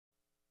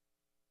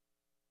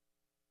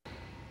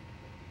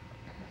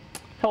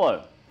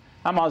Hello,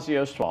 I'm Ozzie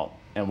Ostwalt,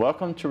 and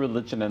welcome to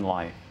Religion and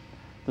Life.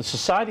 The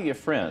Society of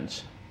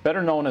Friends,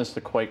 better known as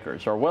the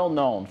Quakers, are well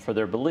known for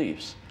their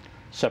beliefs,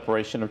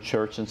 separation of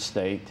church and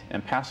state,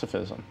 and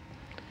pacifism.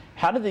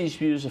 How do these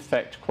views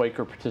affect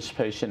Quaker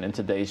participation in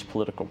today's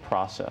political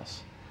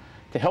process?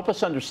 To help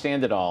us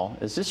understand it all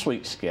is this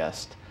week's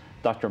guest,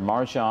 Dr.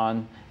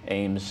 Marjan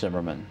Ames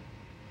Zimmerman.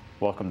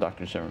 Welcome,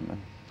 Dr. Zimmerman.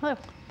 Hello.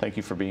 Thank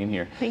you for being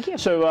here. Thank you.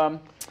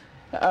 So,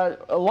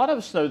 a lot of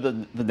us know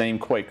the name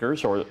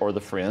Quakers or the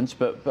Friends,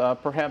 but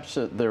perhaps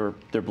their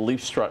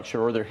belief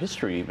structure or their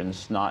history even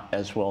is not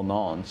as well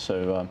known.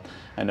 So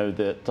I know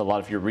that a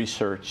lot of your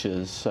research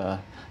is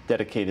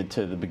dedicated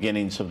to the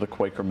beginnings of the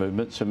Quaker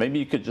movement. So maybe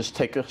you could just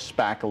take us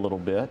back a little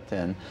bit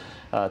and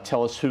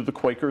tell us who the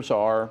Quakers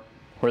are,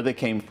 where they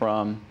came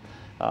from,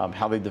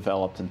 how they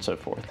developed, and so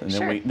forth. And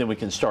Sure. then we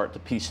can start to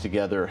piece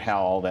together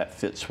how all that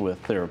fits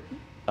with their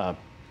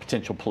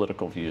potential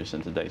political views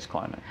in today's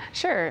climate.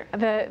 Sure.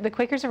 The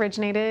Quakers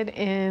originated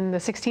in the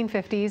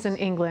 1650s in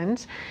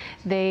England.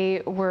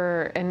 They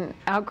were an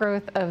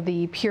outgrowth of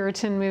the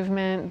Puritan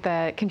movement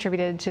that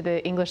contributed to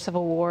the English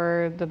Civil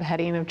War, the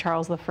beheading of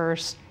Charles I,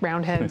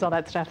 Roundheads, all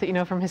that stuff that you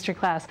know from history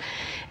class.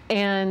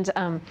 And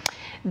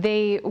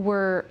they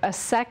were a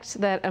sect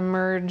that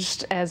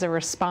emerged as a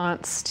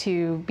response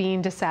to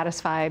being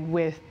dissatisfied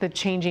with the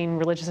changing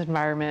religious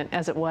environment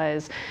as it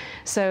was.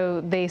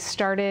 So they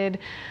started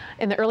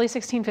in the early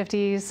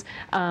 1650s.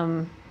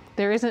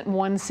 There isn't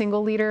one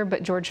single leader,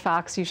 but George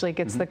Fox usually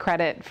gets the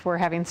credit for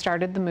having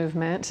started the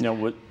movement.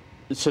 Now,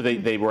 so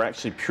they were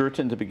actually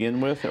Puritan to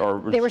begin with, or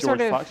was They were George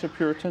sort of, Fox a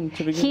Puritan to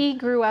begin with? He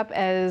grew up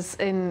as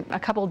in a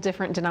couple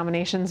different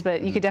denominations,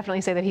 but you could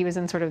definitely say that he was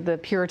in sort of the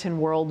Puritan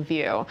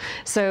worldview.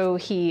 So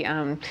he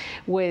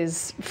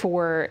was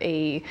for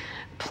a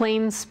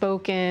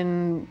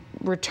plain-spoken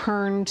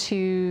return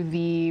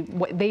to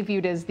what they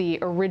viewed as the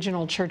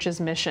original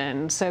church's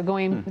mission. So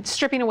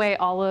stripping away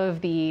all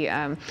of the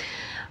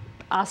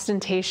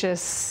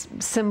ostentatious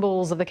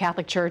symbols of the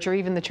Catholic Church or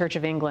even the Church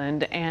of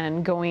England,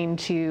 and going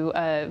to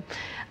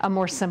a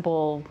more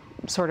simple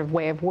sort of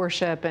way of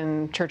worship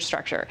and church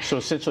structure. So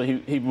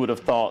essentially he would have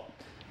thought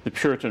the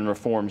Puritan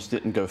reforms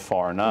didn't go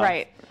far enough.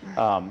 Right.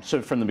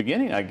 So from the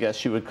beginning, I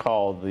guess you would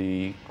call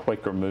the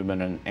Quaker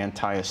movement an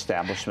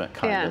anti-establishment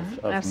kind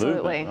of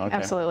absolutely, movement. Okay.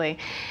 Absolutely.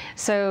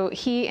 So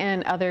he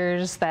and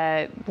others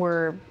that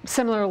were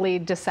similarly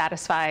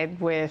dissatisfied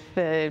with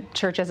the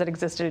church as it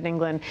existed in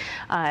England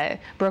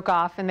broke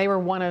off, and they were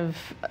one of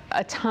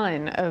a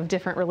ton of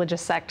different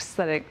religious sects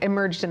that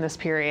emerged in this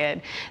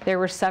period. There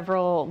were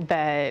several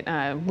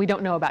that we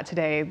don't know about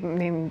today,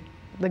 named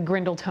the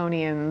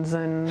Grindletonians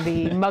and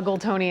the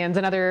Muggletonians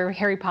and other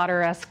Harry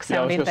Potter-esque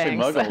sounding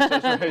things.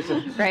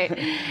 Right.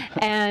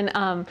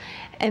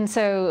 And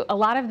so a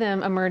lot of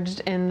them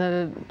emerged in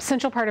the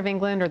central part of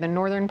England or the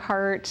northern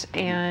part,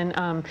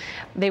 and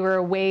they were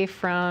away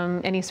from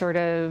any sort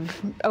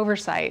of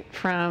oversight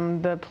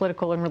from the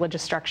political and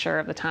religious structure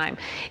of the time.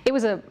 It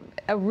was a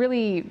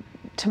really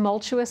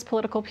tumultuous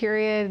political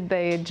period.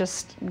 They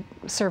just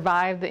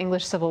survived the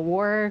English Civil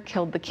War,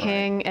 killed the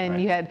king,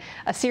 and you had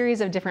a series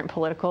of different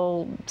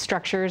political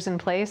structures in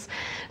place.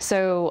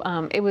 So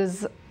it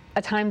was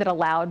a time that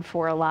allowed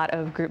for a lot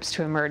of groups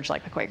to emerge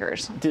like the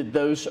Quakers. Did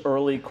those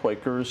early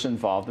Quakers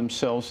involve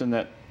themselves in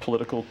that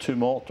political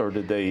tumult, or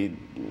did they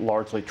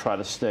largely try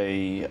to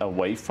stay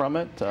away from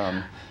it?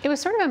 It was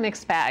sort of a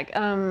mixed bag.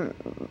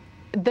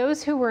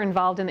 Those who were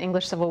involved in the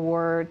English Civil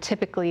War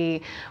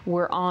typically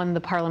were on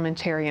the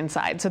parliamentarian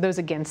side, so those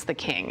against the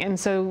king. And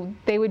so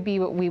they would be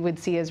what we would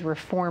see as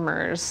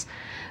reformers.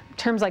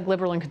 Terms like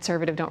liberal and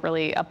conservative don't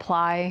really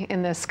apply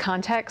in this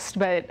context,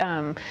 but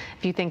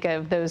if you think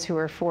of those who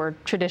are for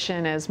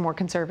tradition as more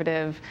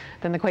conservative,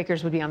 then the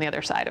Quakers would be on the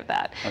other side of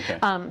that. Okay.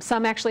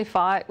 Some actually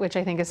fought, which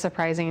I think is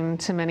surprising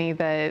to many,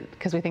 that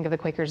because we think of the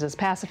Quakers as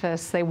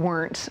pacifists. They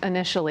weren't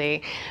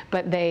initially,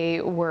 but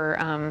they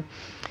were.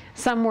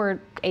 Some were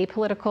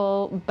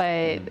apolitical,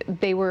 but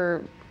they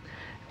were,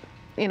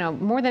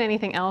 more than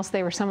anything else,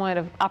 they were somewhat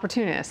of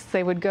opportunists.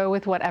 They would go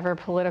with whatever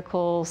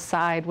political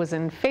side was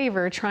in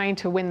favor, trying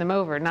to win them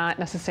over, not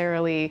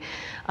necessarily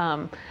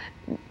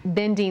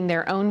bending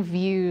their own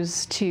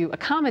views to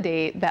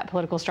accommodate that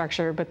political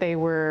structure, but they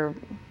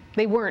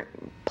weren't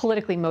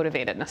politically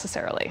motivated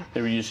necessarily.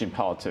 They were using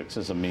politics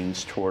as a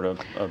means toward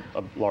a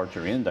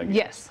larger end, I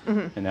guess.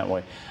 Yes. In that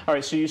way. All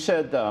right, so you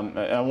said,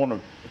 I want to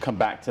come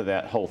back to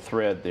that whole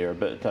thread there,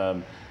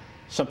 but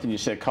something you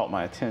said caught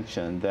my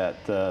attention, that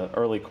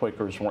early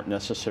Quakers weren't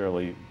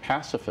necessarily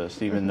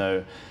pacifists, even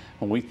though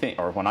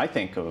when I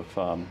think of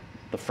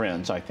the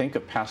Friends, I think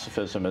of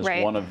pacifism as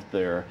one of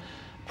their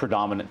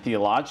predominant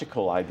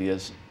theological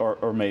ideas,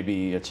 or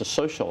maybe it's a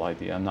social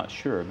idea, I'm not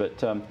sure.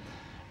 But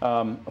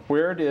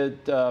where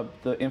did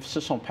the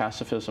emphasis on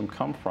pacifism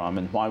come from,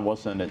 and why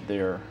wasn't it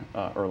there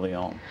early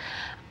on?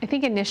 I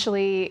think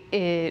initially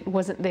it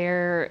wasn't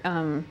there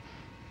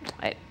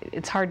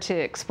it's hard to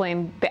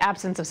explain the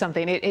absence of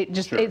something. It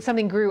just, Sure.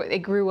 something grew, it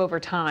grew over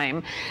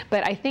time.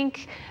 But I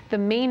think the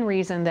main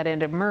reason that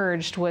it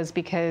emerged was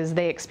because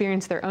they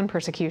experienced their own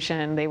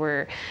persecution. They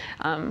were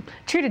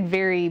treated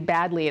very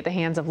badly at the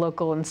hands of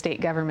local and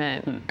state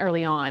government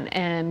early on,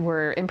 and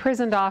were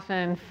imprisoned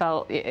often,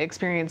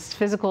 experienced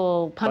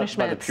physical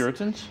punishments. By the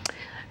Puritans?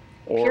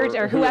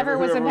 Or whoever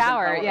was in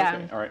power, yeah.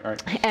 Okay. All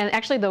right. And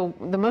actually,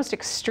 the most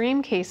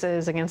extreme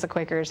cases against the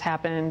Quakers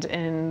happened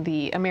in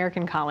the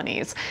American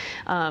colonies.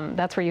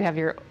 That's where you have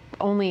your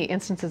only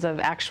instances of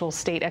actual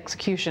state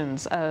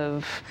executions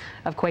of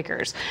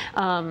Quakers,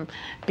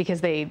 because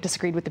they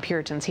disagreed with the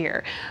Puritans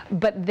here.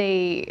 But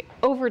they,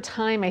 over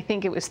time, I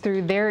think it was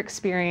through their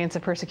experience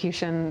of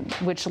persecution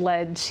which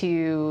led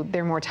to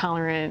their more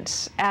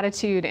tolerant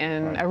attitude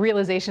and a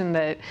realization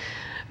that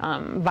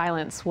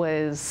violence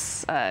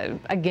was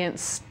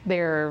against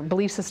their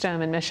belief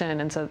system and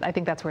mission, and so I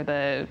think that's where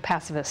the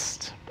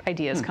pacifist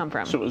ideas come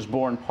from. So it was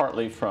born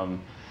partly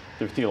from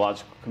their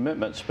theological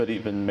commitments, but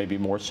even maybe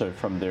more so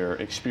from their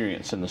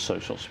experience in the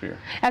social sphere.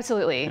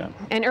 Absolutely. Yeah.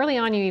 And early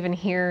on you even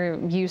hear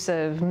use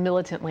of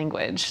militant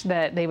language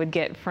that they would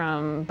get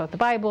from both the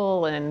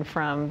Bible and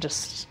from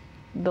just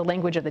the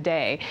language of the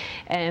day,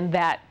 and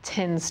that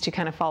tends to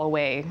kind of fall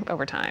away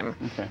over time.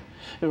 Okay.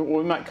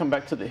 We might come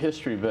back to the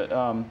history, but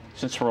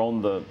since we're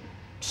on the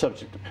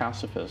subject of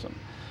pacifism,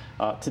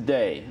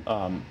 today,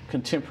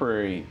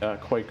 contemporary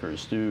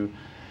Quakers,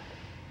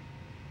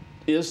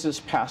 is this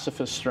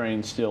pacifist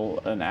strain still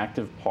an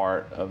active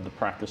part of the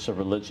practice of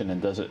religion,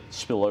 and does it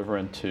spill over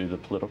into the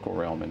political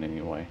realm in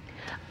any way?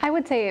 I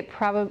would say it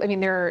probably, I mean,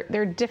 there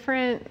are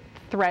different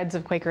threads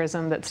of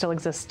Quakerism that still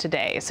exist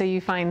today. So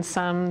you find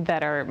some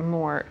that are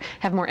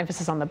have more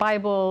emphasis on the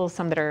Bible,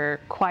 some that are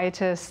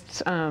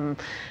quietists.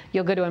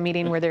 You'll go to a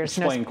meeting where there's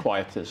Explain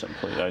quietism,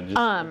 please.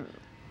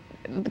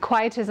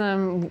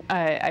 Quietism,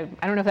 I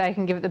don't know if I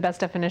can give it the best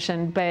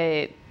definition,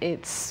 but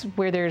it's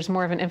where there's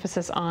more of an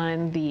emphasis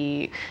on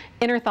the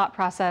inner thought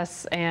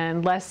process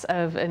and less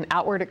of an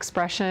outward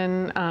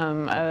expression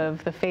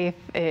of the faith.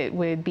 It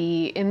would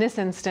be, in this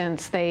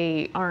instance,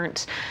 they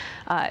aren't,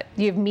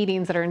 you have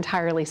meetings that are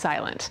entirely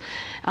silent,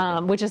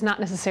 which is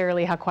not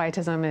necessarily how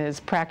quietism is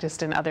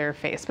practiced in other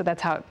faiths, but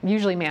that's how it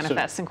usually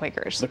manifests in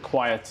Quakers. The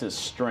quietist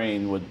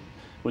strain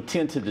would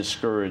tend to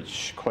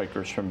discourage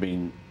Quakers from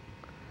being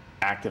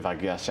active, I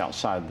guess,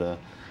 outside the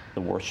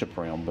worship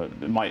realm, but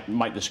it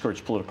might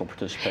discourage political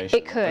participation.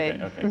 It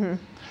could. Okay. Mm-hmm.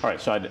 All right,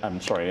 so I'm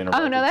sorry, I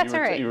interrupted. Oh, no, that's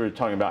all right. You were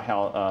talking about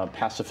how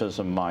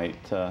pacifism might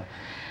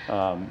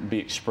be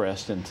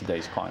expressed in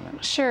today's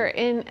climate. Sure.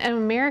 In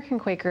American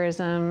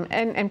Quakerism,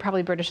 and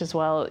probably British as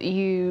well,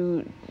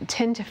 you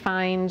tend to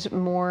find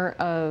more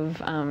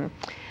of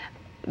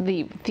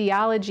the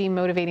theology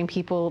motivating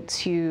people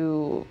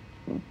to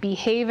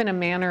behave in a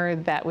manner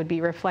that would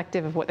be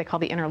reflective of what they call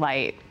the inner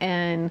light,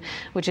 and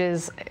which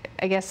is,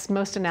 I guess,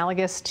 most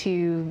analogous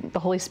to the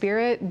Holy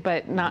Spirit,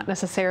 but not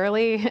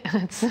necessarily.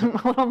 It's a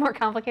little more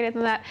complicated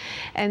than that.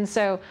 And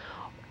so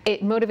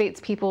it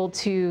motivates people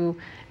to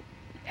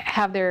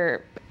have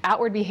their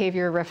outward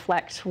behavior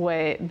reflect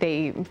what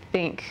they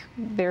think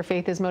their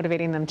faith is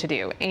motivating them to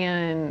do.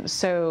 And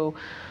so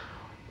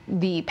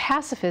the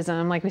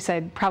pacifism, like we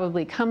said,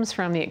 probably comes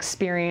from the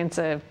experience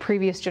of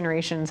previous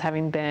generations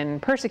having been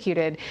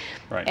persecuted.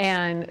 Right.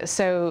 And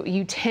so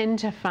you tend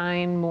to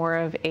find more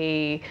of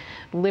a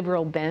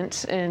liberal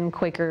bent in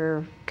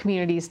Quaker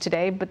communities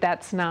today, but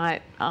that's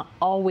not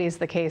always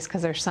the case,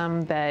 because there's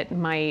some that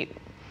might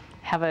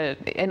have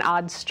an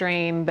odd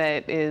strain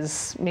that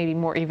is maybe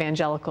more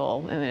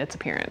evangelical in its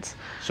appearance.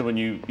 So when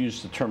you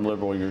use the term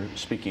liberal, you're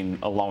speaking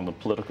along the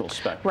political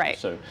spectrum. Right.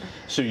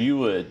 So you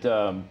would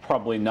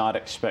probably not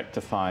expect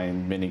to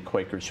find many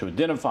Quakers who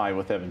identify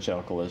with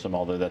evangelicalism,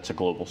 although that's a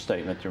global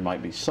statement. There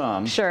might be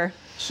some. Sure.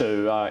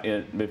 So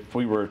if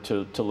we were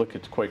to look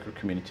at the Quaker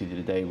community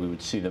today, we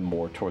would see them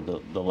more toward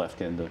the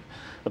left end of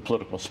the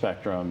political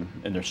spectrum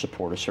in their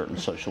support of certain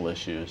social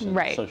issues and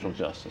right. social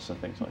justice and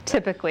things like that.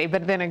 Typically,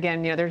 but then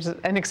again, there's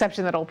an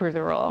exception that'll prove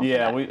the rule.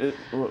 Yeah,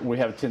 we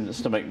have a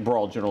tendency to make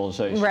broad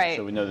generalizations, right.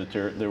 So we know that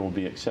there will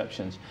be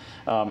exceptions.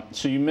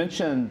 So you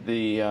mentioned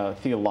the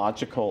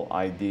theological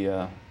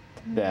idea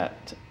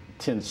that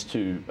tends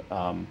to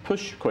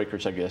push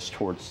Quakers, I guess,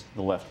 towards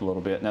the left a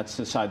little bit, and that's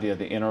this idea of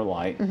the inner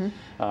light,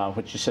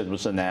 which you said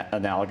was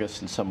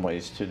analogous in some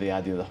ways to the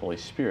idea of the Holy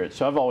Spirit.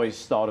 So I've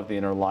always thought of the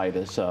inner light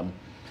as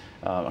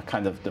a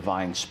kind of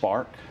divine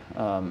spark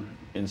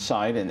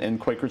inside, and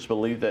Quakers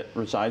believe that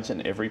resides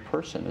in every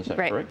person. Is that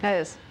right. correct? That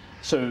is.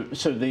 So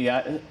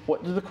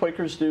what do the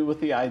Quakers do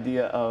with the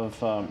idea of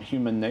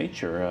human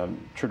nature?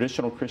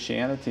 Traditional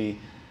Christianity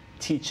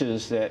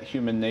teaches that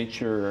human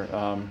nature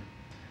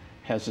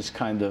has this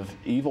kind of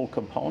evil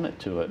component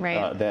to it,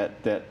 right.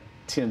 that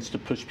tends to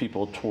push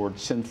people toward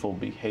sinful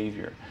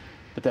behavior.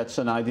 But that's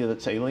an idea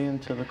that's alien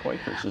to the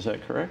Quakers, is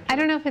that correct? I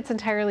don't know if it's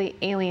entirely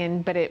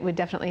alien, but it would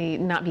definitely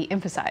not be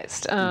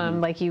emphasized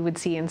like you would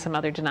see in some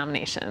other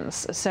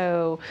denominations.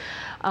 So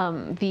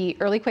the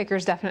early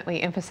Quakers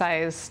definitely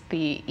emphasized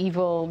the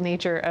evil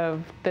nature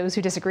of those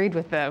who disagreed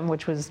with them,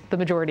 which was the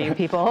majority of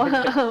people.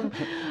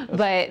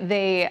 But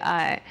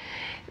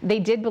they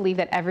did believe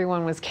that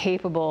everyone was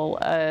capable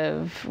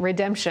of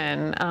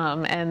redemption,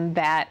 and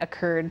that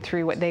occurred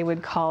through what they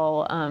would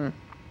call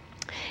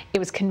it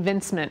was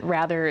convincement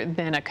rather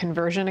than a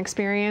conversion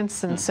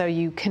experience. And so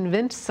you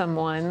convinced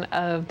someone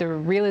of the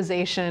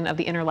realization of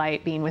the inner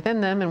light being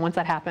within them, and once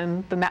that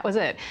happened, then that was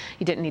it.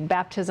 You didn't need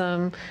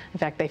baptism. In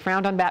fact, they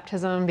frowned on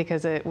baptism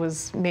because it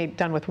was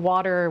done with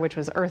water, which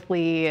was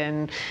earthly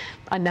and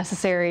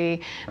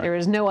unnecessary. Right. There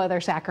was no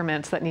other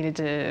sacraments that needed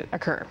to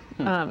occur.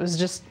 It was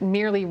just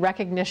merely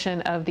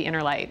recognition of the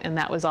inner light, and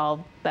that was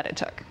all that it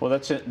took. Well,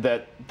 that's it.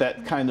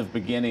 That kind of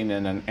beginning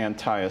in an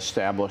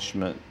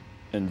anti-establishment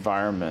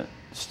environment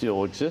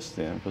still exists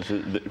then, because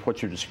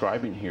what you're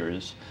describing here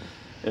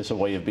is a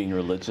way of being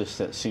religious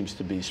that seems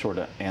to be sort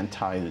of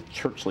anti the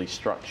churchly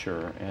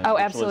structure and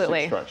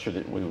absolutely structure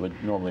that we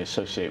would normally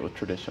associate with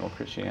traditional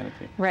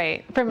Christianity.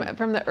 Right.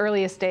 From the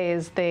earliest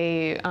days,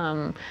 they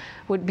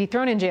would be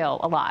thrown in jail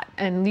a lot,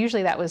 and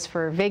usually that was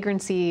for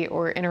vagrancy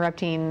or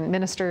interrupting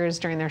ministers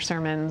during their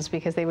sermons,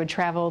 because they would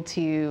travel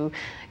to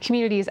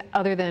communities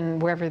other than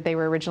wherever they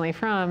were originally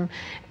from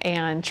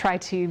and try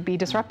to be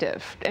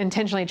disruptive,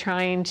 intentionally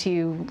trying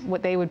to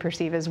what they would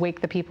perceive as wake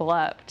the people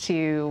up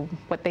to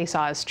what they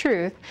saw as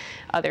truth.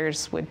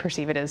 Others would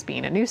perceive it as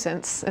being a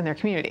nuisance in their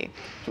community.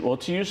 Well,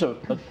 to use a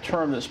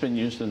term that's been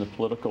used in the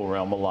political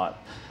realm a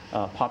lot,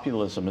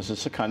 populism. Is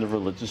this a kind of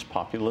religious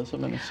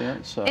populism in a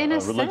sense? In a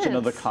religion sense.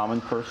 of the common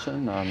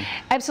person?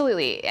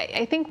 Absolutely.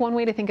 I think one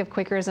way to think of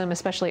Quakerism,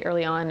 especially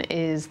early on,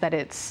 is that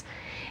it's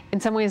in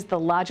some ways the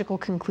logical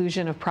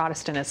conclusion of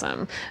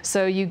Protestantism.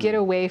 So you get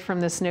away from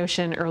this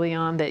notion early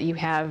on that you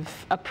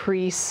have a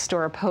priest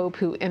or a pope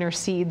who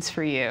intercedes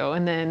for you,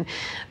 and then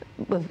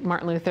with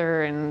Martin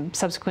Luther and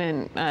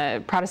subsequent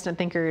Protestant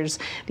thinkers,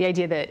 the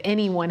idea that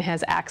anyone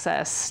has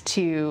access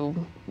to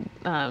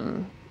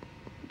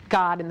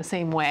God in the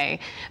same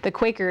way. The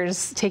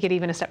Quakers take it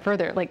even a step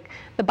further. Like,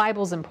 the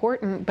Bible's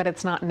important, but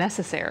it's not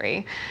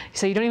necessary.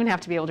 So you don't even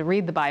have to be able to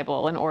read the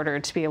Bible in order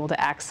to be able to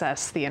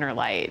access the inner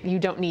light. You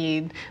don't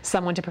need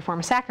someone to perform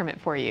a sacrament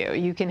for you.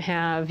 You can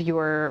have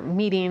your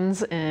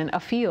meetings in a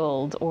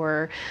field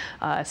or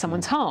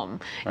someone's home.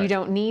 Right. You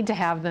don't need to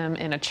have them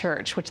in a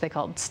church, which they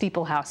called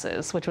steeple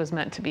houses, which was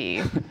meant to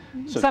be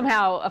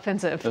somehow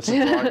offensive. That's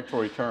a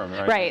derogatory term,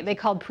 right? Right. They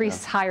called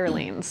priests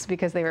hirelings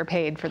because they were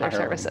paid for their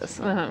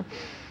services.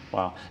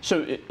 Wow.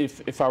 So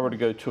if I were to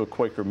go to a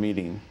Quaker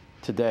meeting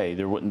today,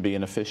 there wouldn't be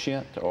an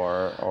officiant,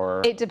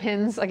 or it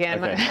depends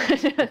again.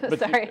 Okay.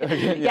 Sorry.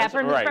 Yes,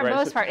 for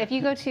most part, if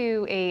you go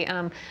to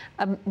a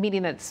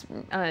meeting that's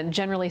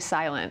generally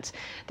silent,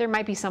 there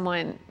might be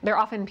someone. They're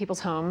often people's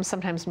homes,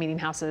 sometimes meeting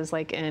houses,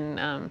 like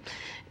in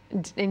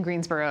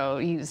Greensboro,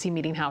 you see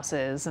meeting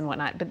houses and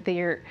whatnot. But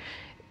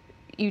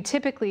you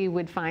typically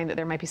would find that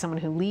there might be someone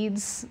who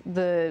leads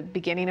the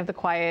beginning of the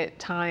quiet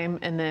time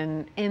and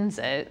then ends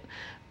it.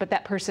 But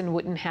that person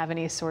wouldn't have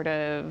any sort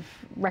of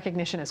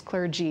recognition as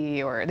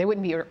clergy, or they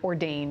wouldn't be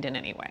ordained in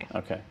any way.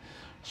 Okay.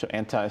 So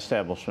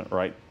anti-establishment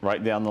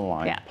right down the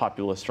line,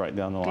 populist right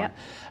down the line.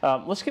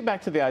 Let's get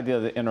back to the idea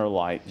of the inner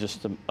light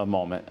just a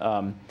moment.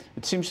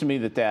 It seems to me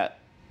that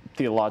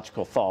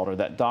theological thought or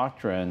that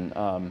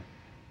doctrine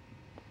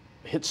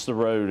hits the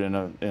road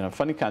in a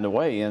funny kind of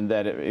way, in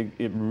that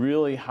it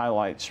really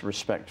highlights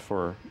respect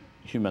for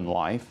human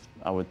life,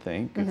 I would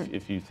think. Mm-hmm.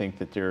 If you think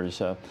that there's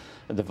a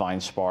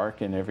divine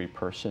spark in every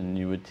person,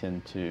 you would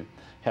tend to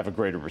have a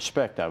greater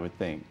respect, I would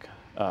think,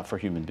 for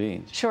human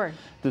beings. Sure.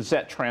 Does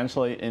that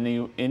translate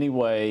any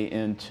way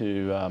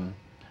into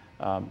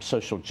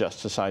social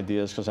justice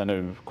ideas? Because I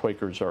know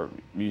Quakers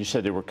you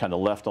said they were kind of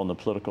left on the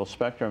political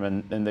spectrum,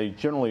 and they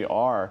generally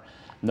are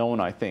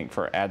known, I think,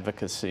 for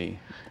advocacy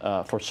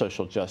for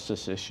social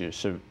justice issues.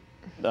 So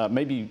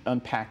maybe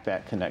unpack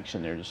that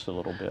connection there just a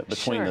little bit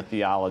between the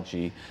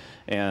theology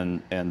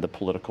and the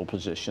political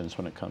positions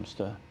when it comes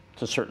to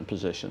certain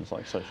positions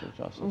like social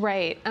justice.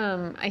 Right.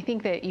 I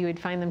think that you would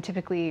find them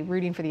typically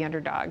rooting for the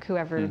underdog,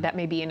 whoever that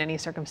may be in any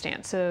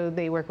circumstance. So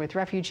they work with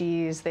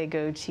refugees, they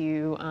go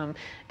to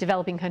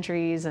developing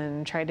countries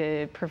and try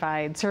to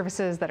provide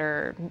services that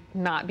are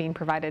not being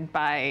provided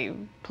by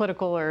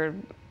political or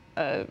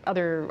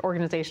other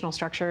organizational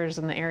structures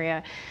in the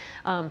area.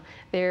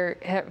 There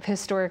have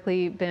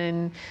historically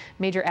been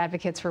major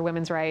advocates for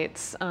women's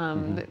rights.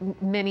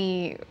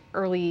 Many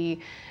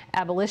early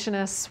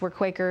abolitionists were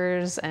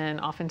Quakers, and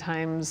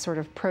oftentimes sort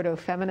of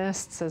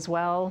proto-feminists as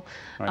well.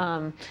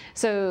 Right.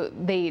 So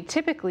they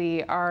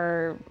typically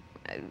are,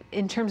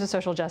 in terms of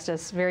social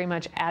justice, very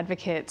much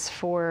advocates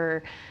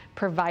for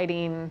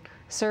providing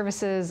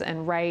services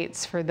and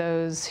rights for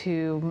those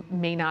who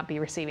may not be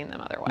receiving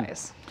them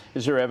otherwise.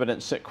 Is there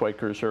evidence that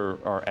Quakers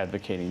are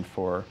advocating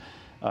for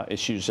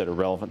issues that are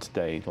relevant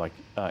today, like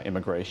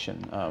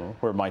immigration?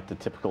 Where might the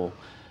typical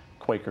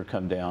Quaker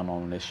come down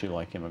on an issue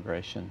like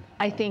immigration?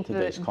 I think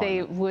that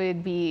they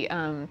would be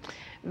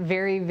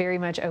very, very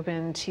much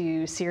open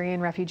to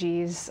Syrian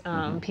refugees,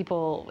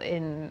 people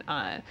in,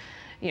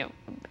 you know,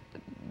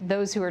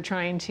 those who are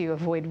trying to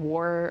avoid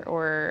war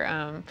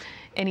or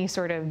any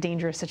sort of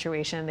dangerous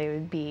situation. They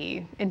would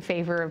be in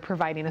favor of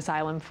providing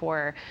asylum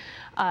for.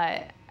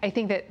 I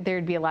think that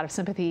there'd be a lot of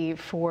sympathy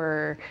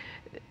for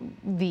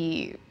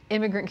the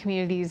immigrant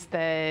communities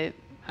that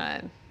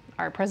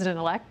our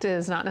president-elect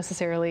is not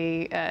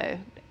necessarily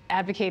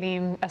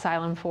advocating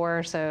asylum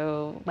for,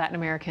 so Latin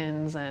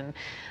Americans and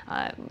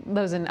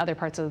those in other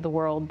parts of the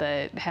world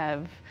that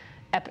have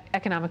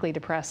economically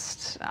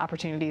depressed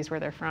opportunities where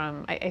they're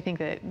from. I think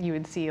that you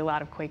would see a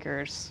lot of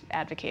Quakers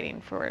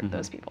advocating for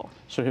those people.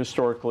 So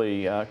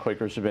historically,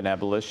 Quakers have been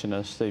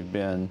abolitionists. They've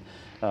been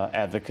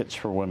advocates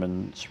for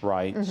women's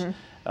rights.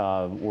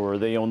 Were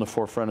they on the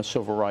forefront of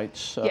civil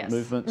rights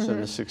movements in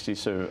the 60s?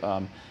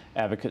 So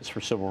advocates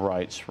for civil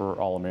rights for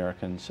all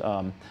Americans.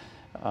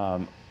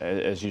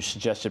 As you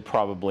suggested,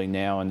 probably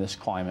now in this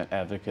climate,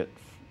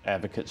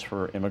 advocates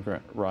for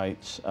immigrant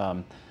rights.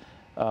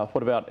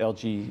 What about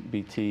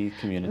LGBT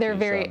communities? They're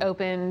very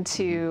open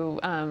to,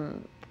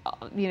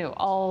 you know,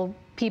 all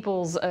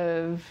peoples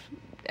of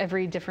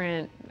every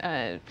different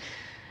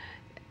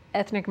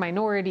ethnic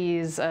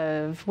minorities,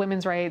 of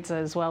women's rights,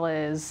 as well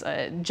as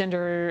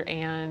gender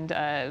and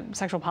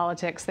sexual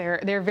politics.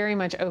 They're very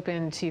much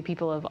open to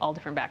people of all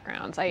different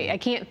backgrounds. I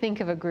can't think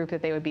of a group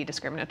that they would be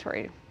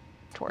discriminatory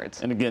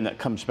towards. And again, that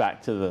comes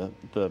back to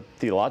the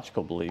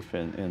theological belief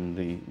in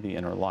the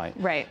inner light.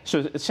 Right. So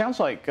it sounds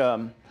like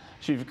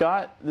so you've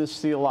got this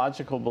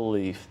theological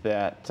belief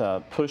that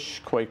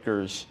pushed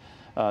Quakers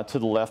to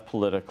the left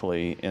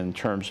politically in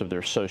terms of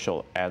their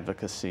social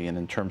advocacy and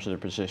in terms of their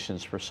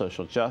positions for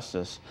social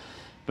justice.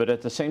 But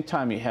at the same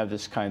time, you have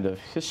this kind of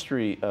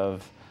history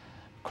of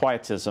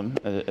quietism,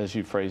 as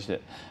you phrased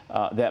it,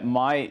 that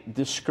might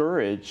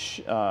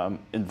discourage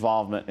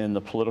involvement in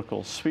the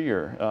political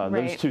sphere.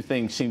 Those two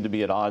things seem to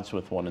be at odds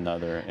with one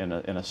another in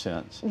a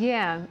sense.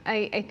 Yeah,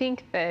 I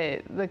think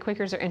that the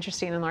Quakers are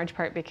interesting in large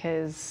part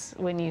because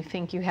when you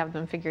think you have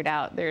them figured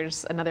out,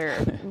 there's another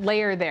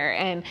layer there.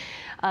 And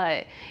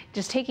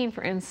just taking,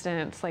 for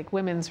instance, like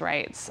women's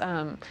rights,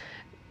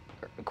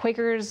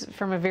 Quakers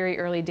from a very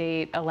early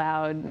date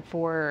allowed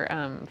for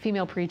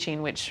female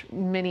preaching, which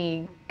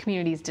many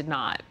communities did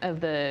not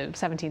of the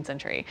 17th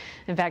century.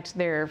 In fact,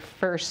 their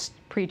first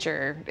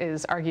preacher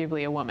is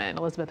arguably a woman,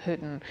 Elizabeth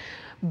Houghton.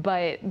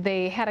 But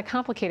they had a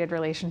complicated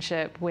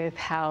relationship with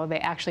how they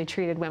actually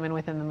treated women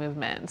within the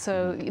movement.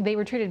 So they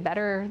were treated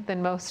better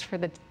than most for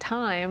the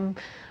time,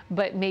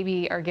 but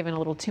maybe are given a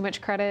little too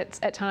much credit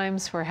at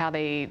times for how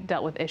they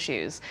dealt with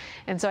issues.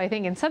 And so I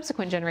think in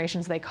subsequent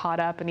generations, they caught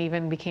up and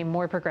even became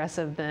more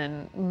progressive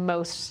than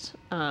most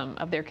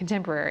of their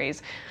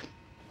contemporaries.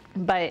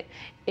 But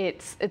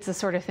it's a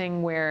sort of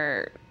thing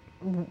where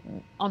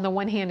on the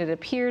one hand, it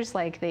appears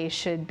like they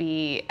should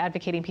be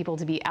advocating people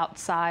to be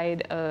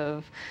outside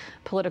of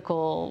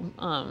political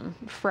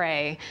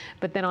fray,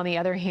 but then on the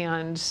other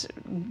hand,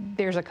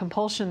 there's a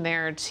compulsion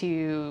there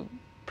to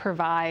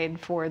provide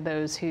for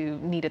those who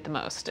need it the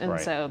most, and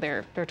so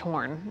they're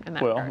torn in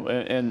that regard.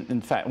 Well, and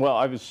in fact, well,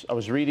 I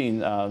was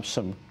reading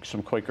some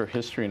Quaker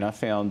history, and I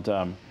found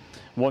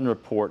one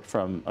report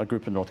from a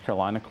group of North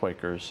Carolina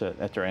Quakers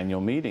at their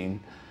annual meeting.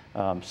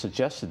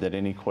 Suggested that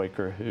any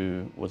Quaker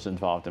who was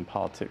involved in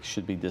politics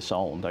should be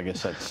disowned. I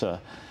guess that's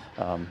a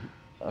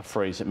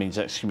phrase that means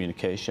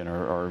excommunication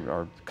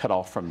or cut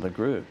off from the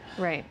group.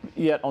 Right.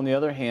 Yet, on the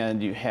other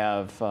hand, you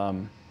have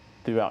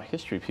throughout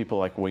history people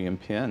like William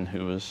Penn,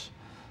 who was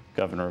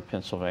governor of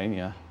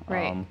Pennsylvania.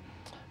 Right.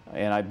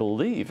 And I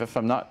believe, if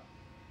I'm not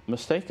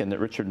mistaken, that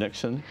Richard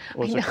Nixon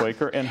was a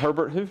Quaker, and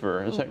Herbert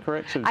Hoover. Is that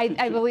correct? So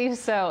I believe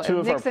so. Two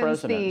of Nixon's our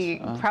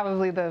presidents.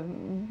 Probably the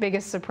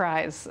biggest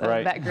surprise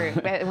of that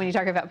group. When you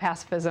talk about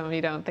pacifism,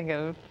 you don't think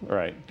of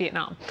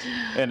Vietnam.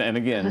 And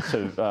again,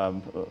 so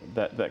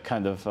that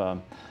kind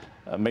of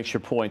makes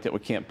your point that we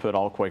can't put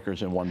all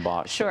Quakers in one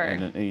box. Sure.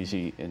 And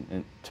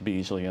to be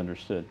easily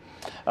understood.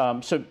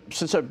 So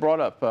since I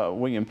brought up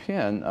William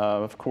Penn,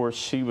 of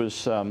course, he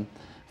was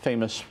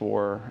famous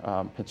for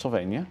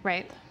Pennsylvania.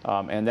 Right.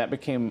 And that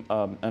became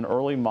an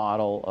early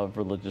model of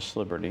religious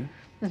liberty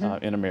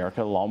in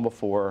America, long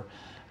before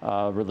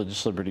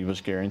religious liberty was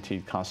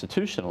guaranteed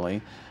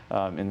constitutionally.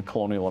 In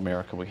colonial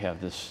America, we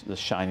have this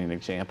shining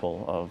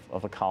example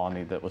of a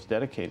colony that was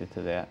dedicated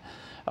to that.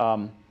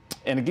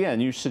 And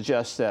again, you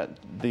suggest that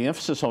the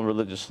emphasis on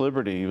religious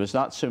liberty was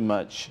not so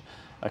much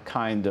a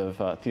kind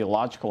of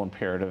theological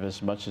imperative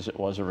as much as it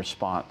was a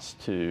response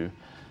to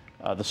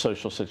the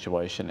social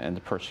situation and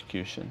the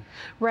persecution.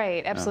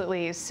 Right,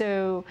 absolutely.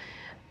 So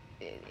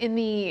in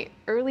the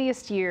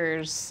earliest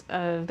years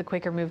of the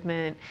Quaker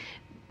movement,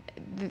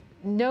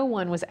 no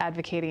one was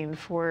advocating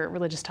for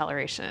religious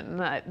toleration.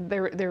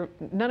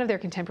 None of their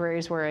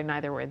contemporaries were, and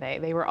neither were they.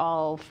 They were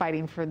all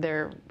fighting for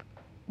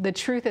the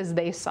truth as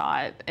they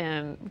saw it,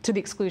 and to the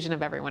exclusion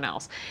of everyone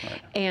else.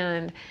 Right.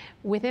 And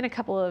within a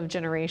couple of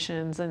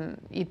generations, and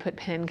you'd put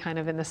Penn kind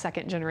of in the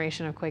second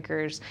generation of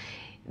Quakers,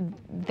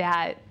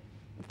 that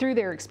through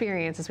their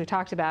experience, as we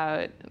talked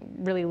about,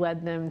 really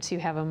led them to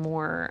have a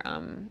more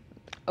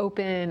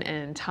open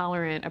and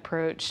tolerant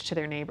approach to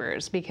their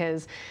neighbors,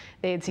 because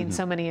they had seen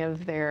so many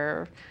of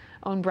their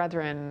own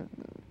brethren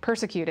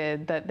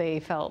persecuted that they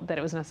felt that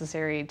it was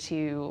necessary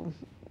to,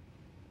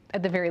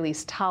 at the very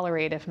least,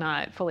 tolerate, if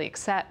not fully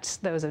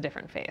accept, those of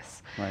different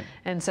faiths. Right.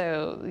 And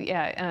so,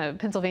 yeah,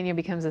 Pennsylvania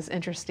becomes this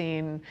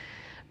interesting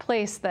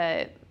place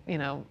that, you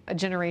know, a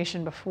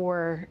generation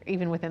before,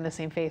 even within the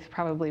same faith,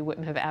 probably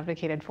wouldn't have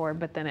advocated for,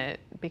 but then it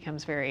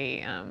becomes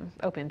very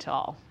open to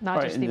all,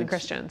 not just even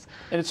Christians.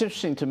 And it's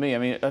interesting to me, I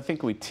mean, I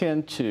think we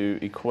tend to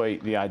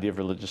equate the idea of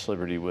religious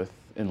liberty with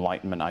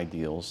Enlightenment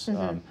ideals,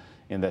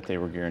 in that they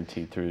were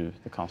guaranteed through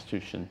the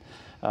Constitution.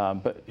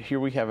 But here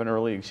we have an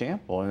early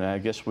example, and I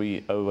guess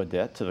we owe a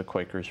debt to the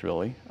Quakers,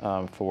 really,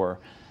 for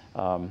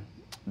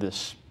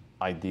this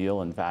ideal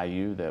and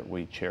value that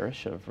we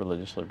cherish of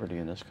religious liberty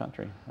in this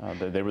country.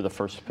 They were the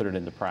first to put it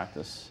into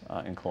practice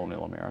in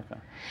colonial America.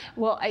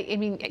 Well, I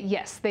mean,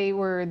 yes, they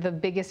were the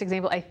biggest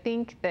example. I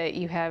think that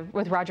you have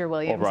with Roger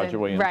Williams. Well, Roger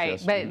Williams, right,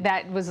 yes. but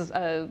that was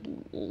a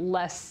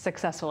less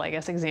successful, I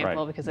guess,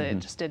 example, because it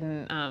just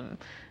didn't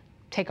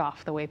take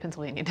off the way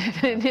Pennsylvania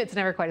did. It's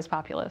never quite as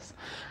populous.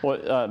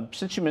 Well,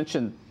 since you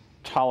mentioned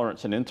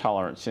tolerance and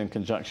intolerance in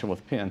conjunction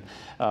with Penn,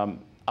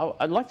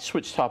 I'd like to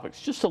switch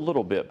topics just a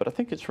little bit, but I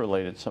think it's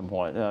related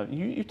somewhat.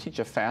 You teach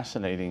a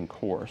fascinating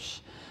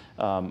course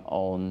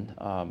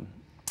on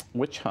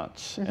witch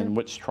hunts and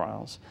witch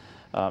trials.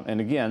 And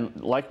again,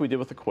 like we did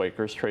with the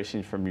Quakers,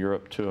 tracing from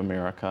Europe to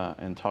America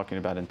and talking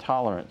about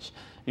intolerance,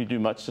 you do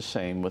much the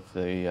same with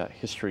the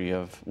history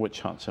of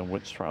witch hunts and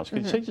witch trials.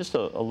 Could you say just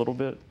a little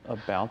bit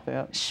about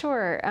that?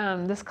 Sure.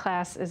 This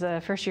class is a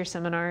first-year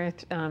seminar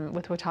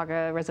with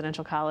Watauga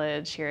Residential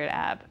College here at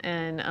App,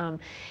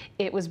 and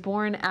it was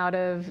born out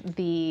of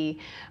the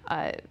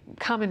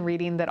common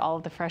reading that all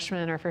of the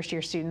freshmen or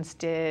first-year students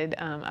did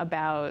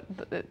about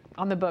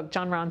on the book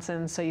John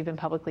Ronson's "So You've Been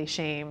Publicly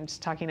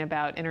Shamed," talking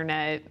about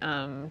internet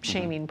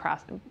shaming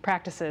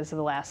practices of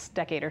the last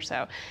decade or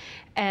so,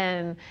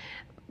 and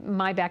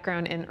my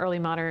background in early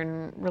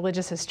modern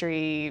religious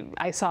history,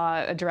 I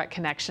saw a direct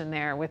connection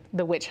there with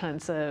the witch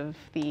hunts of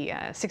the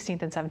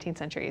 16th and 17th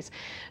centuries.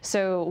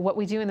 So what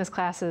we do in this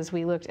class is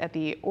we looked at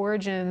the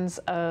origins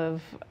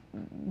of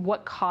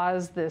what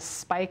caused this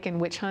spike in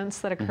witch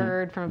hunts that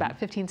occurred from about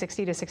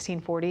 1560 to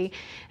 1640,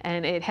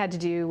 and it had to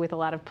do with a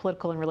lot of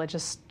political and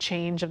religious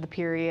change of the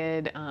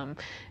period.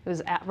 It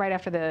was right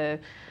after the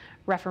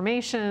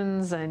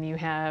Reformations, and you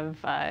have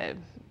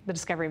the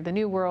discovery of the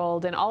New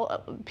World, and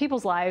all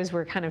people's lives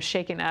were kind of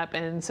shaken up,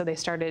 and so they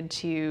started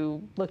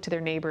to look to their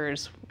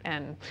neighbors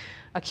and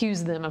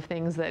accuse them of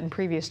things that in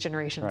previous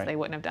generations they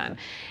wouldn't have done.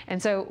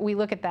 And so we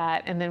look at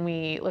that, and then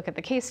we look at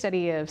the case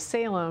study of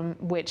Salem,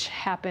 which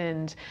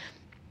happened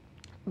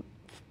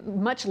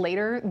much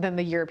later than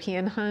the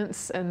European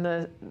hunts,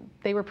 and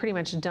they were pretty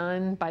much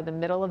done by the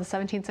middle of the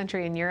 17th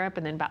century in Europe,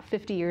 and then about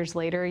 50 years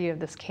later you have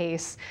this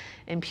case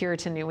in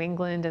Puritan New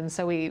England. And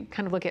so we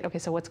kind of look at, okay,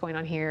 so what's going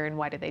on here and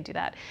why did they do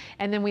that?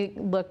 And then we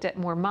looked at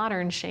more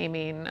modern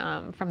shaming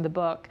from the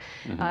book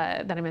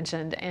that I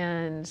mentioned,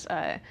 and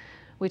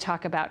we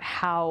talk about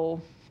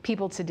how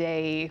people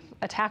today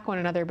attack one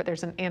another, but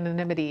there's an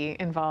anonymity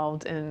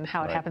involved in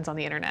how it happens on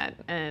the internet.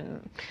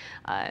 And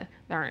there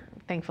aren't,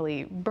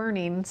 thankfully,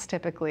 burnings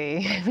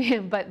typically,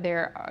 but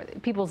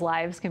people's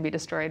lives can be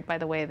destroyed by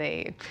the way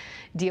they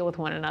deal with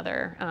one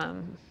another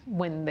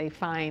when they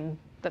find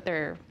that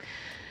their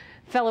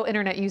fellow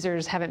internet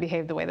users haven't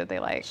behaved the way that they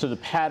like. So the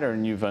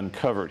pattern you've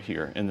uncovered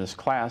here in this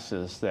class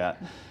is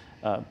that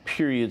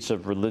periods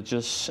of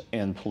religious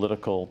and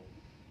political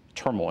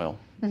turmoil,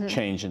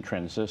 change and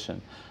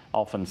transition,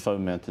 often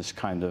foment this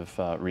kind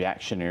of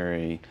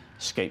reactionary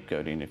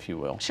scapegoating, if you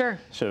will. Sure.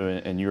 So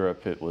in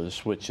Europe it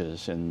was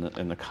witches, in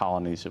the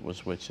colonies it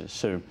was witches.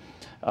 So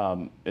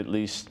at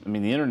least, I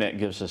mean, the internet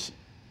gives us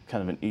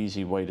kind of an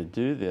easy way to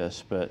do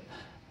this, but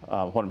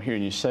what I'm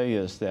hearing you say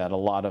is that a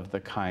lot of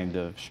the kind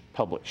of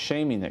public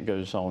shaming that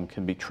goes on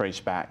can be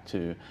traced back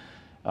to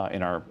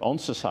in our own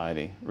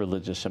society,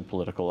 religious and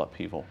political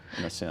upheaval,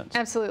 in a sense.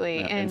 Absolutely.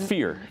 And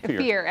fear.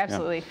 Fear,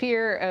 absolutely. Yeah.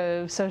 Fear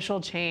of social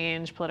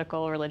change,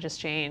 political, religious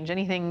change,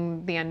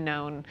 anything the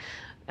unknown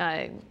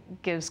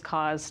gives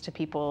cause to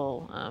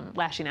people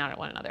lashing out at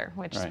one another,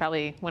 which is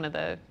probably one of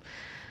the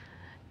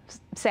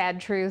sad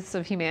truths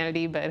of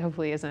humanity, but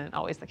hopefully isn't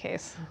always the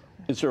case.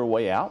 Is there a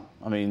way out?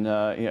 I mean,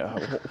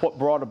 what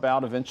brought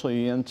about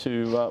eventually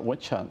into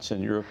witch hunts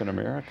in Europe and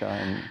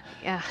America?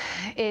 Yeah,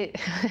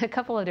 a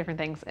couple of different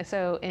things.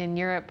 So in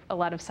Europe, a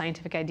lot of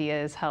scientific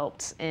ideas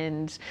helped,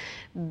 and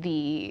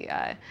the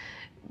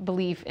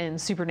belief in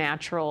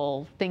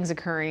supernatural things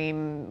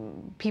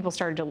occurring, people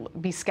started to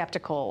be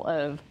skeptical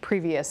of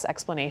previous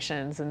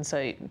explanations, and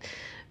so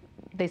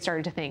they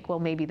started to think, well,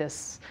 maybe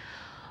this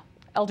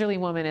elderly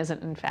woman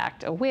isn't in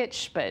fact a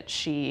witch, but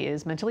she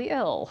is mentally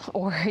ill,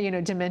 or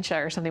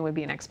dementia or something would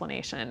be an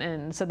explanation,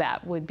 and so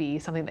that would be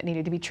something that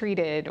needed to be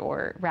treated,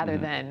 or rather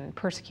than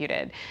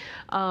persecuted.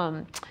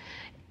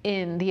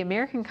 In the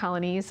American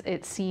colonies,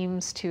 it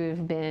seems to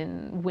have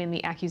been when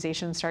the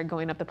accusations started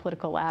going up the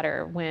political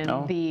ladder.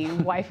 When the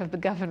wife of the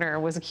governor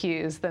was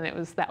accused, then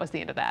that was the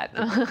end of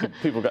that.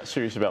 People got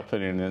serious about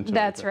putting an end to it.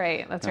 That's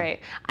right. That's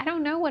right. I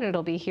don't know what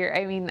it'll be here.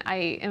 I mean,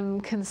 I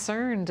am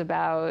concerned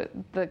about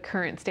the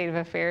current state of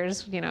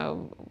affairs. You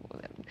know,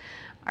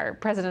 our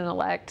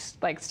president-elect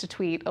likes to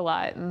tweet a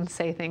lot and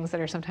say things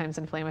that are sometimes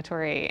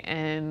inflammatory,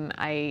 and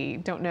I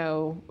don't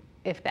know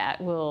if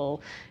that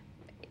will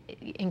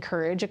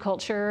encourage a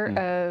culture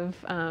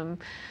of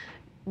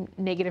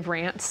negative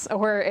rants,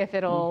 or if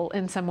it'll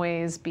in some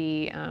ways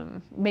be,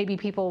 maybe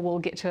people will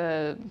get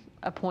to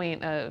a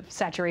point of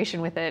saturation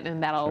with it,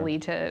 and that'll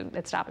lead to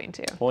it stopping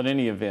too. Well, in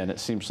any event, it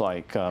seems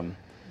like a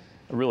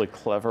really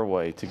clever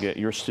way to get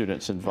your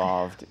students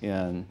involved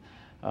in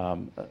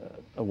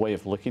a way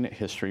of looking at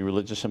history,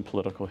 religious and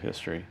political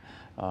history,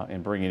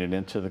 and bringing it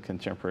into the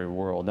contemporary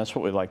world. And that's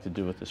what we'd like to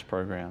do with this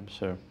program.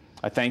 So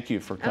I thank you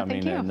for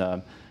coming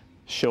and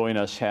showing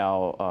us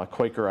how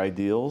Quaker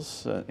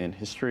ideals in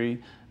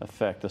history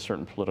affect a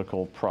certain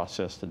political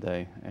process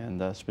today.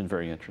 And it's been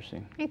very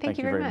interesting. Hey, thank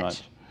you very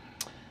much.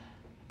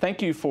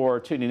 Thank you for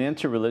tuning in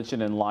to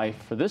Religion and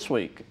Life for this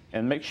week.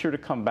 And make sure to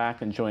come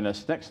back and join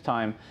us next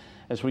time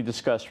as we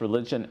discuss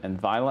religion and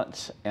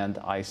violence and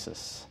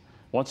ISIS.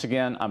 Once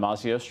again, I'm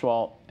Ozzie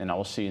Ostwalt, and I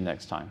will see you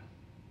next time.